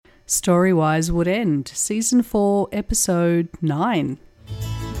Storywise Would End, Season 4, Episode 9.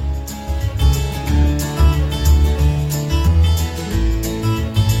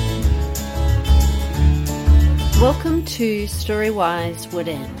 Welcome to Storywise Would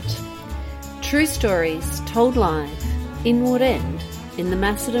End. True stories told live in Wood End in the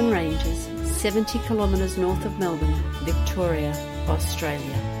Macedon Ranges, 70 kilometres north of Melbourne, Victoria,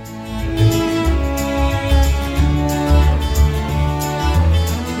 Australia.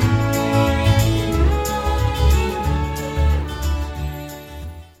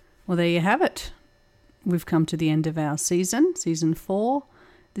 Well, there you have it. We've come to the end of our season, Season 4.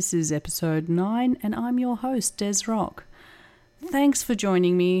 This is Episode 9, and I'm your host, Dez Rock. Thanks for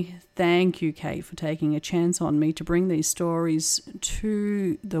joining me. Thank you, Kate, for taking a chance on me to bring these stories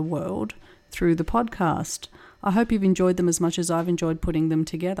to the world through the podcast. I hope you've enjoyed them as much as I've enjoyed putting them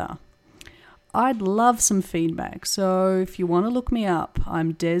together. I'd love some feedback, so if you want to look me up,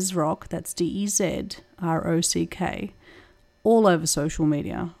 I'm Dez Rock, that's DezRock, all over social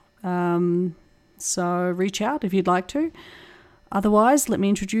media. So reach out if you'd like to. Otherwise, let me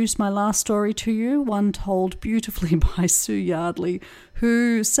introduce my last story to you, one told beautifully by Sue Yardley,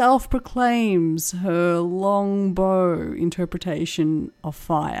 who self-proclaims her longbow interpretation of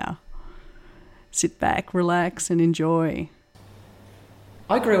fire. Sit back, relax, and enjoy.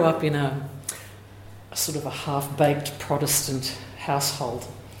 I grew up in a sort of a half-baked Protestant household.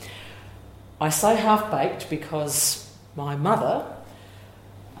 I say half-baked because my mother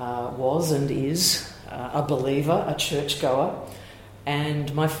was and is a believer, a churchgoer,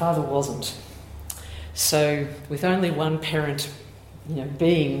 and my father wasn't. So with only one parent,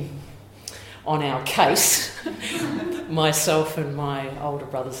 being on our case, myself and my older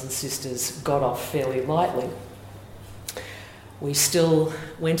brothers and sisters got off fairly lightly. We still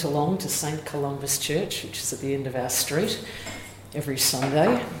went along to St. Columba's Church, which is at the end of our street, every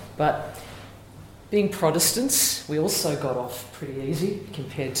Sunday, but being Protestants, we also got off pretty easy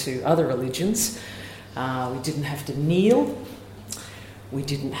compared to other religions. We didn't have to kneel. We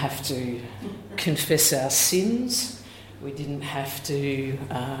didn't have to confess our sins. We didn't have to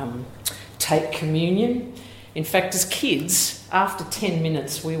take communion. In fact, as kids, after 10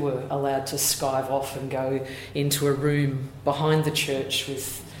 minutes, we were allowed to skive off and go into a room behind the church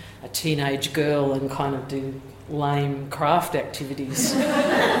with a teenage girl and kind of do lame craft activities,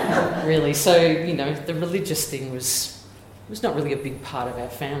 really. So, the religious thing was not really a big part of our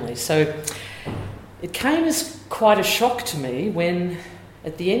family. So it came as quite a shock to me when,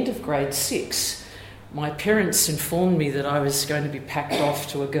 at the end of grade 6, my parents informed me that I was going to be packed off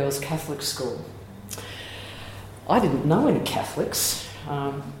to a girls' Catholic school. I didn't know any Catholics.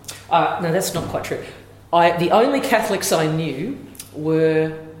 No, that's not quite true. The only Catholics I knew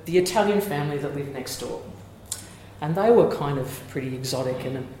were the Italian family that lived next door. And they were kind of pretty exotic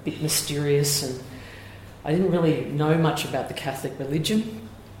and a bit mysterious, and I didn't really know much about the Catholic religion.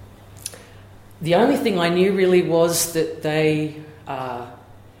 The only thing I knew really was that they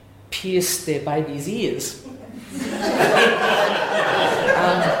pierced their babies' ears.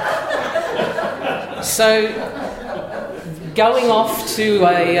 So going off to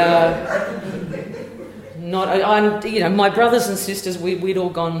my brothers and sisters, we'd all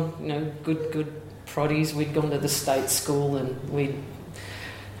gone, good proddies. We'd gone to the state school and we'd,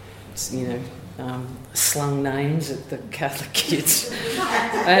 slung names at the Catholic kids.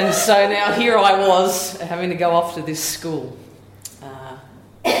 And so now here I was having to go off to this school.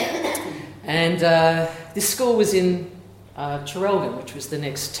 This school was in Traralgon, which was the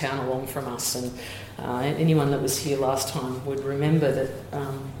next town along from us. And anyone that was here last time would remember that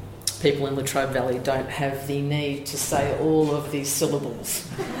people in Latrobe Valley don't have the need to say all of these syllables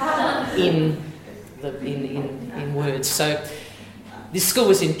in words. So this school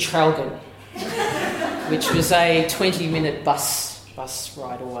was in Traralgon, which was a 20-minute bus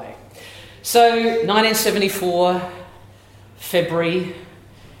ride away. So 1974, February,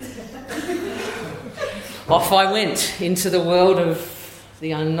 off I went into the world of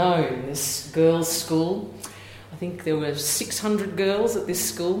the unknown, this girls' school. I think there were 600 girls at this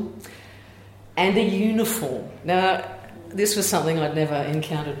school, and a uniform. Now, this was something I'd never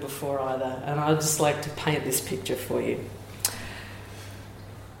encountered before either, and I'd just like to paint this picture for you.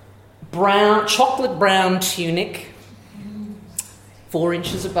 Chocolate brown tunic, 4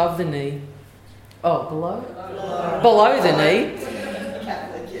 inches above the knee. Oh, below the knee.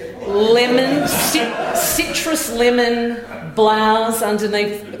 Citrus lemon blouse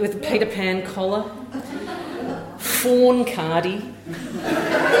underneath with a Peter Pan collar. Fawn cardi.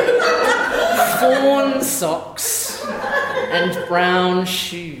 Fawn socks and brown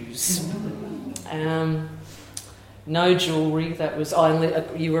shoes. No jewellery. That was only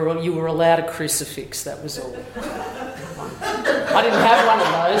you were allowed a crucifix. That was all. I didn't have one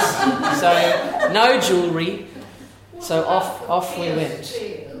of those, so no jewellery. So off we went.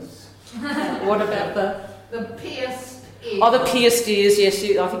 What about the pierced ears? Oh, the pierced ears. Yes,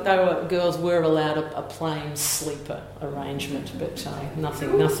 I think girls were allowed a plain sleeper arrangement, but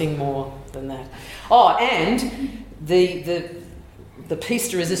nothing more than that. Oh, and the piece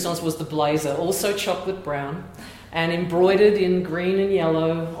de resistance was the blazer, also chocolate brown, and embroidered in green and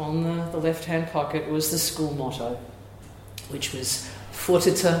yellow on the left-hand pocket was the school motto, which was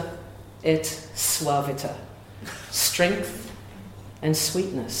Fortiter et Suaviter, strength and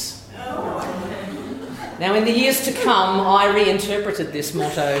sweetness. Now, in the years to come, I reinterpreted this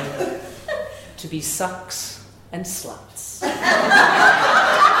motto to be sucks and sluts.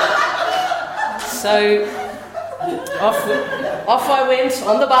 So off I went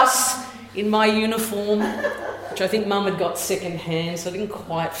on the bus in my uniform, which I think Mum had got second hand, so I didn't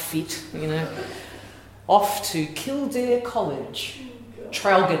quite fit, off to Kildare College,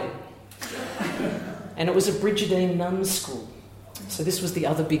 Traralgon. And it was a Brigidine nun school. So this was the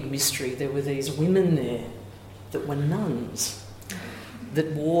other big mystery. There were these women there that were nuns,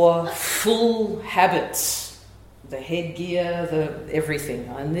 that wore full habits, the headgear, the everything.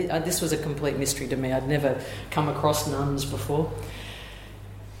 And this was a complete mystery to me. I'd never come across nuns before.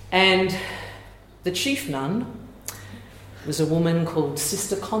 And the chief nun was a woman called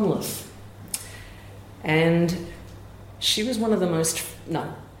Sister Conliffe. And she was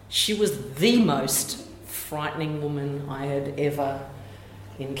she was the most frightening woman I had ever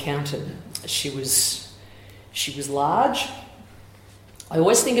encountered. She was large. I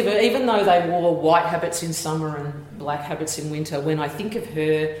always think of her, even though they wore white habits in summer and black habits in winter, when I think of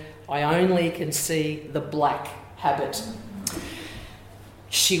her, I only can see the black habit.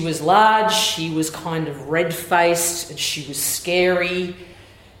 She was large, she was kind of red-faced, and she was scary.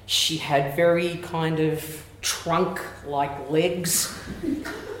 She had very kind of trunk-like legs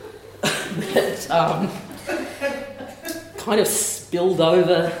that kind of spilled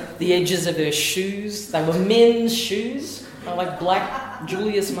over the edges of her shoes. They were men's shoes, like black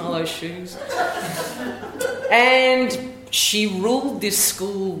Julius Marlowe shoes. And she ruled this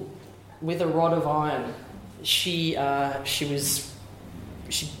school with a rod of iron. She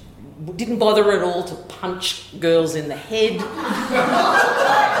didn't bother at all to punch girls in the head,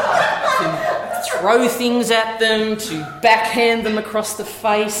 to throw things at them, to backhand them across the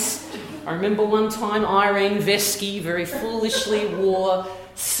face. I remember one time Irene Vesky very foolishly wore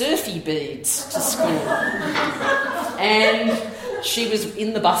surfy beads to school. And she was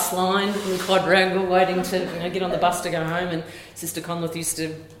in the bus line in Quadrangle waiting to get on the bus to go home, and Sister Conliffe used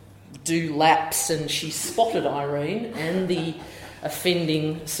to do laps, and she spotted Irene and the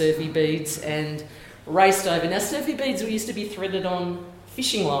offending surfy beads and raced over. Now, surfy beads used to be threaded on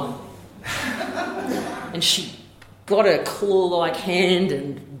fishing line. And she got her claw-like hand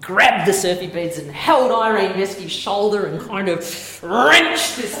and grabbed the surfy beads and held Irene Vesky's shoulder and kind of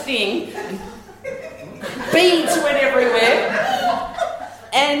wrenched this thing. And beads went everywhere.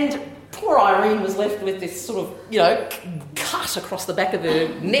 And poor Irene was left with this sort of, cut across the back of her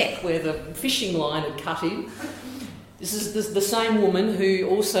neck where the fishing line had cut in. This is the same woman who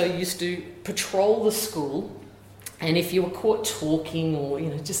also used to patrol the school, and if you were caught talking or,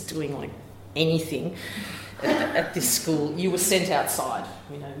 just doing like anything at this school, you were sent outside.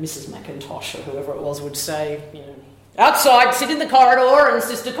 Mrs. McIntosh or whoever it was would say, outside, sit in the corridor and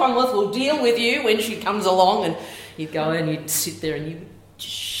Sister Conliffe will deal with you when she comes along. And you'd go and you'd sit there and you'd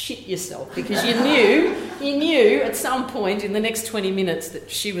shit yourself because you knew at some point in the next 20 minutes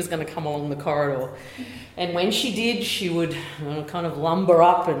that she was going to come along the corridor. And when she did, she would kind of lumber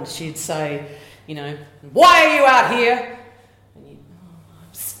up and she'd say, why are you out here? And you'd,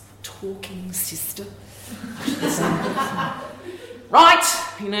 I'm just talking, sister. Right,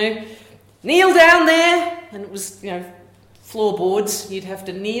 kneel down there. And it was, floorboards. You'd have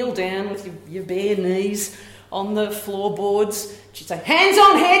to kneel down with your bare knees on the floorboards. She'd say, hands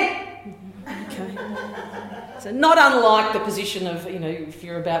on head. Okay. So not unlike the position of, if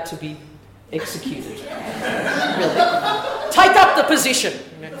you're about to be executed. Really. Take up the position.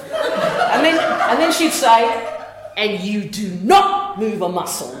 And then she'd say, and you do not move a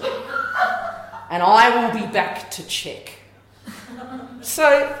muscle. And I will be back to check.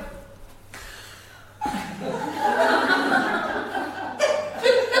 So...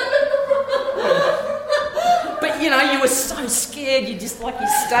 But, you were so scared, you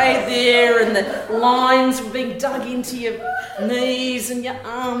stayed there and the lines were being dug into your knees and your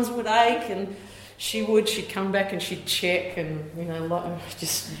arms would ache, and she'd come back and she'd check and,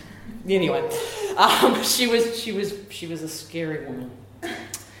 just Anyway, she was a scary woman.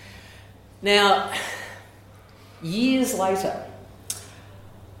 Now, years later,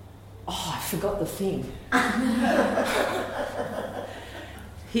 I forgot the thing.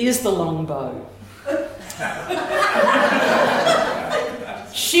 Here's the long bow.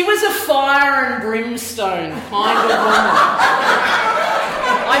 She was a fire and brimstone kind of woman.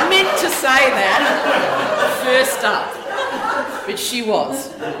 I meant to say that first up, but she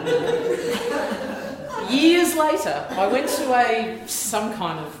was. Years later, I went to some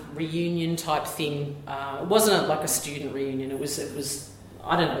kind of reunion type thing. It wasn't like a student reunion. It was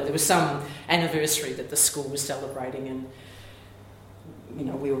I don't know. There was some anniversary that the school was celebrating, and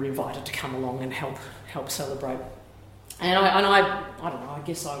we were invited to come along and help celebrate. And I don't know. I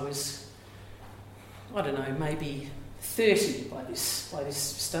guess I was, maybe 30 by this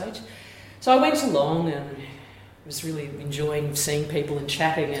stage. So I went along and was really enjoying seeing people and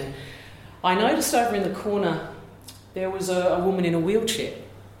chatting. And I noticed over in the corner there was a woman in a wheelchair,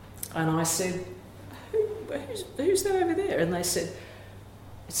 and I said, "Who's that over there?" And they said,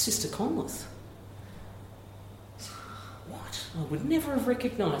 "It's Sister Conleth." What? I would never have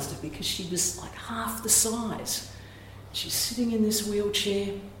recognised her because she was like half the size. She's sitting in this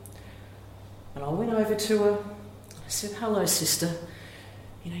wheelchair, and I went over to her. I said, "Hello, sister.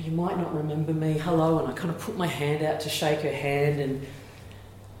 You might not remember me. Hello." And I kind of put my hand out to shake her hand,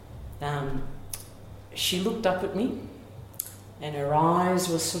 and she looked up at me, and her eyes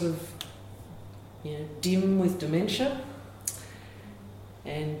were sort of, dim with dementia.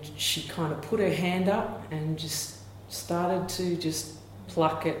 And she kind of put her hand up and just started to just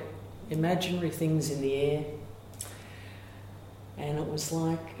pluck at imaginary things in the air. And it was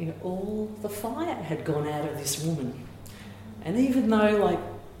like, all the fire had gone out of this woman. And even though,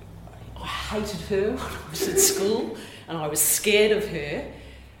 I hated her when I was at school and I was scared of her,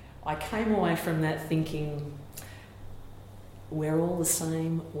 I came away from that thinking, we're all the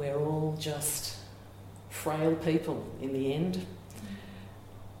same, we're all just frail people in the end.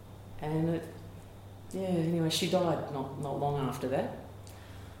 And anyway, she died not long after that.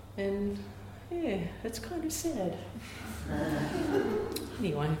 And it's kind of sad.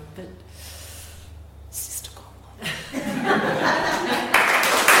 Anyway, but Sister Conleth.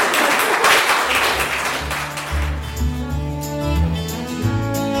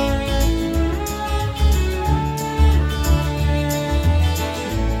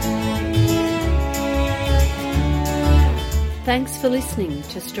 Thanks for listening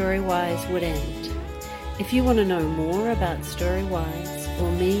to Storywise Would End. If you want to know more about Storywise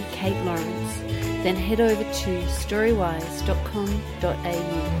or me, Kate Lawrence, then head over to storywise.com.au.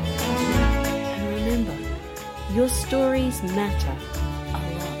 And remember, your stories matter.